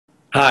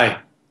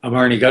Hi, I'm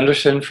Arnie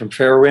Gunderson from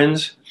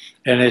Fairwinds,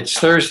 and it's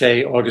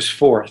Thursday, August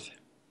 4th.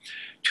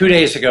 2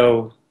 days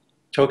ago,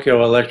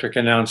 Tokyo Electric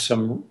announced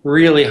some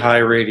really high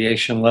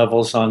radiation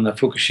levels on the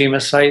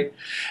Fukushima site,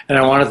 and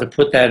I wanted to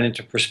put that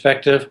into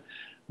perspective,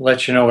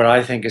 let you know what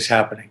I think is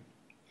happening.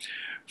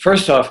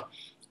 First off,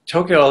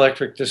 Tokyo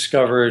Electric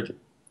discovered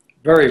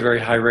very, very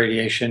high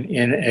radiation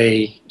in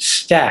a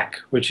stack,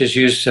 which is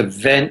used to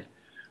vent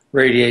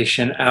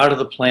radiation out of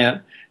the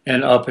plant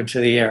and up into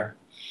the air.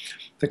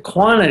 The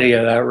quantity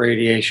of that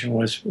radiation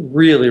was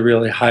really,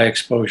 really high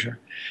exposure.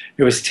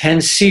 It was 10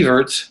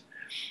 sieverts,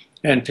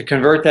 and to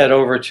convert that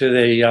over to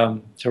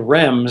the to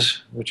rems,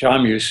 which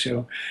I'm used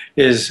to,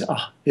 is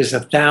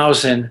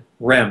 1,000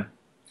 rem.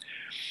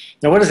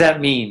 Now, what does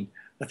that mean?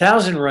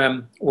 1,000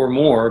 rem or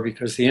more,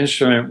 because the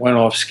instrument went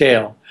off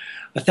scale.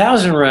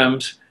 1,000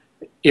 rems,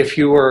 if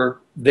you were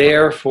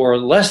there for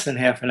less than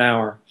half an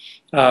hour,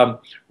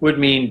 would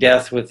mean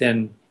death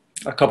within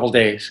a couple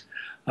days.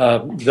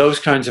 Those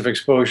kinds of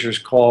exposures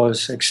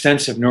cause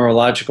extensive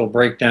neurological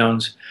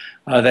breakdowns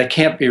that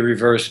can't be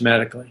reversed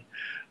medically.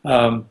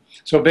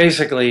 So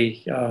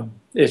basically,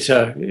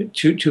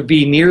 to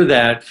be near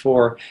that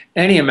for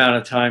any amount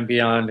of time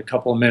beyond a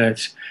couple of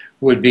minutes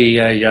would be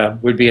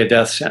a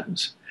death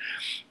sentence.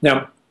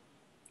 Now,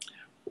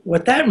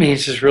 what that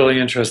means is really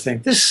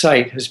interesting. This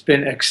site has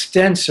been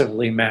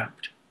extensively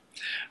mapped.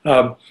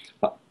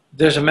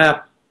 There's a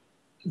map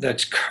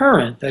that's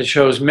current that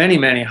shows many,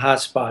 many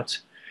hotspots.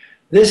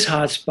 This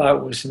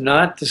hotspot was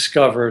not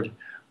discovered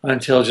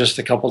until just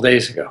a couple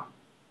days ago.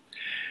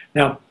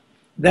 Now,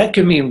 that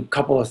could mean a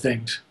couple of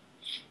things.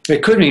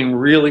 It could mean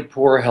really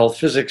poor health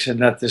physics in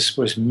that this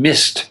was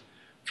missed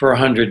for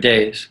 100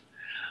 days.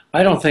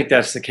 I don't think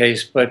that's the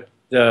case, but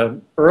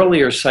the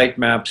earlier site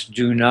maps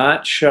do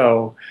not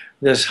show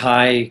this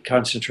high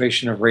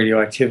concentration of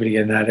radioactivity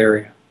in that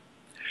area.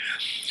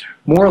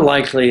 More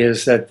likely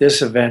is that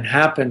this event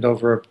happened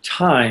over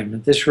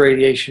time. This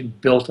radiation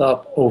built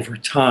up over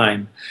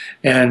time.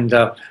 And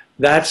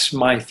that's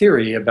my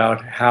theory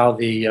about how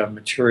the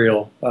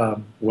material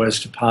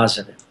was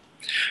deposited.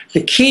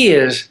 The key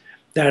is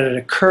that it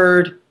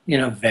occurred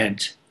in a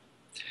vent.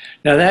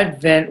 Now,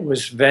 that vent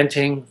was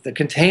venting the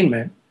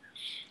containment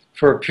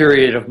for a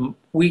period of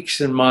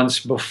weeks and months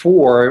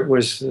before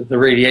the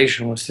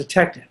radiation was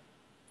detected.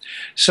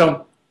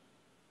 So,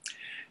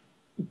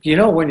 you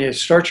know, when you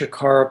start your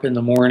car up in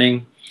the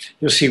morning,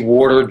 you'll see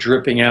water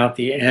dripping out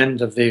the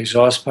end of the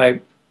exhaust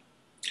pipe.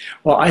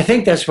 Well, I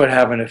think that's what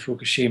happened at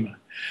Fukushima.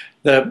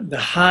 The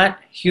hot,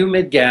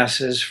 humid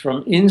gases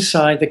from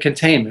inside the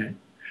containment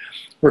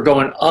were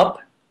going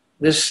up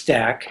this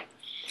stack,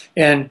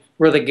 and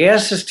where the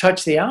gases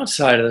touched the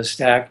outside of the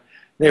stack,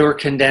 they were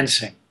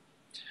condensing.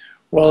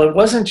 Well, it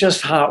wasn't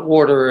just hot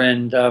water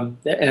and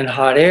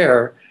hot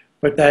air,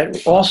 but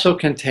that also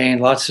contained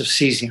lots of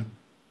cesium.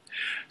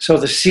 So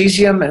the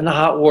cesium and the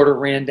hot water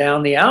ran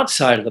down the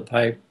outside of the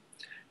pipe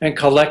and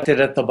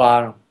collected at the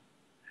bottom.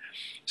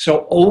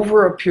 So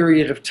over a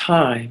period of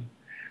time,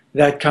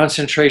 that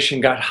concentration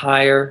got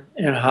higher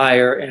and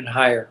higher and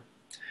higher.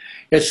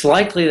 It's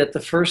likely that the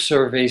first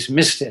surveys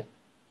missed it,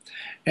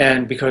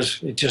 and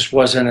because it just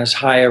wasn't as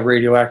high a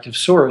radioactive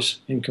source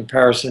in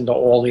comparison to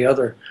all the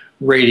other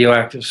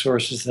radioactive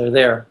sources that are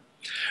there.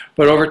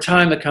 But over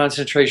time, the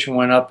concentration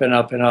went up and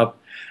up and up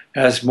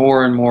as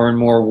more and more and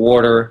more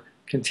water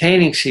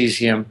containing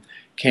cesium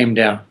came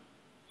down.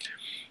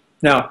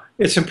 Now,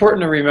 it's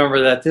important to remember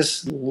that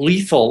this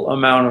lethal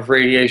amount of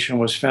radiation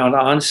was found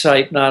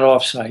on-site, not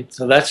off-site,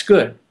 so that's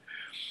good.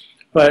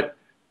 But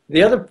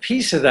the other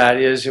piece of that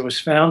is it was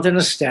found in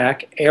a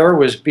stack, air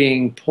was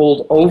being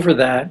pulled over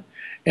that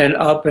and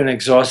up and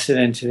exhausted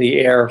into the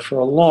air for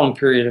a long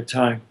period of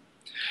time.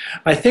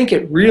 I think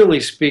it really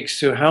speaks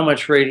to how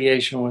much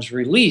radiation was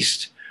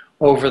released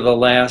over the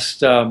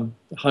last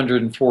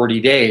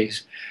 140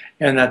 days.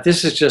 And that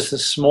this is just a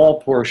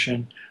small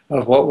portion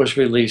of what was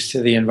released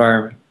to the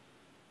environment.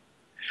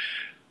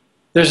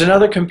 There's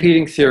another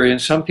competing theory,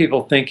 and some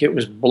people think it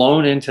was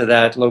blown into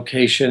that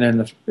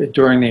location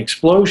during the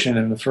explosion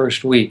in the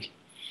first week.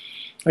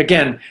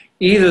 Again,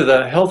 either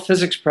the health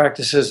physics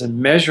practices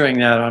in measuring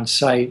that on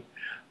site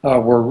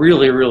were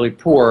really, really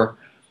poor,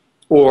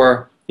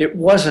 or it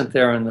wasn't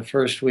there in the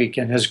first week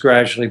and has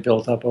gradually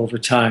built up over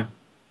time.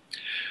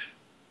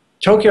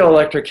 Tokyo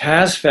Electric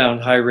has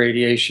found high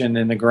radiation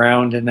in the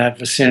ground in that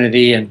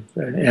vicinity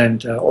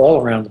and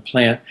all around the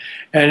plant,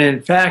 and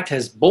in fact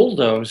has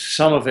bulldozed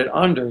some of it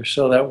under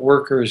so that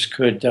workers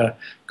could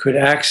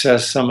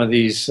access some of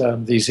these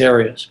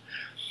areas.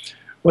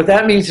 What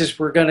that means is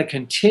we're going to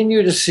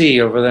continue to see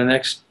over the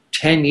next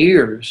 10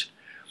 years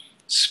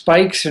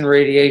spikes in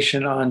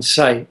radiation on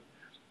site.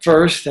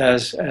 First,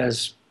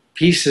 as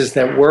pieces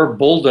that were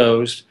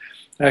bulldozed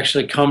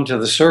actually come to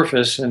the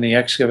surface in the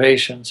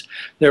excavations,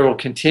 there will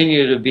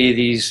continue to be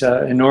these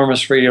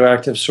enormous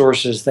radioactive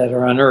sources that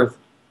are unearthed.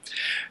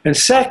 And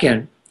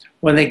second,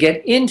 when they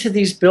get into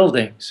these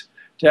buildings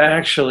to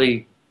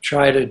actually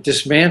try to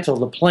dismantle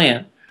the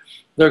plant,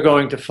 they're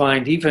going to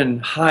find even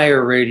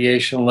higher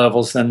radiation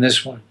levels than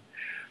this one.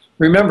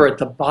 Remember, at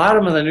the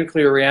bottom of the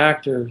nuclear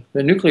reactor,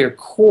 the nuclear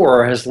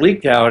core has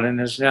leaked out and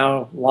is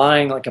now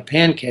lying like a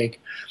pancake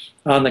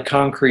on the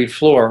concrete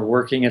floor,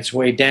 working its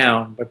way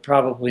down, but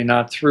probably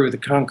not through the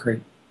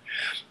concrete.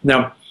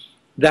 Now,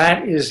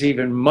 that is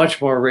even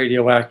much more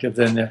radioactive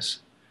than this.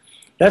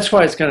 That's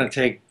why it's going to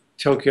take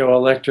Tokyo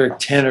Electric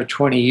 10 or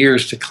 20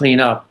 years to clean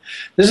up.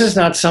 This is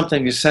not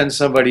something you send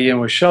somebody in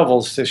with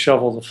shovels to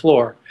shovel the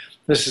floor.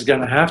 This is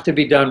going to have to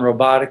be done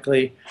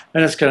robotically,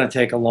 and it's going to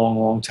take a long,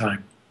 long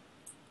time.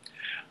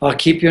 I'll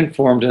keep you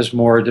informed as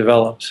more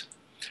develops.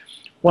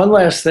 One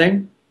last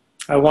thing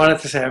I wanted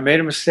to say. I made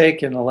a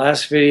mistake in the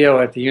last video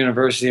at the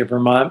University of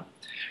Vermont.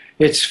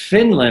 It's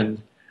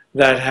Finland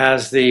that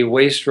has the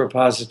waste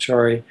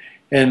repository.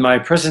 In my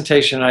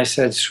presentation, I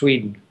said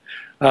Sweden.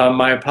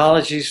 My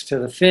apologies to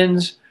the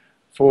Finns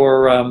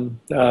for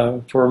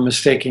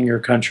mistaking your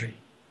country.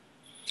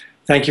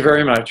 Thank you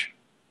very much.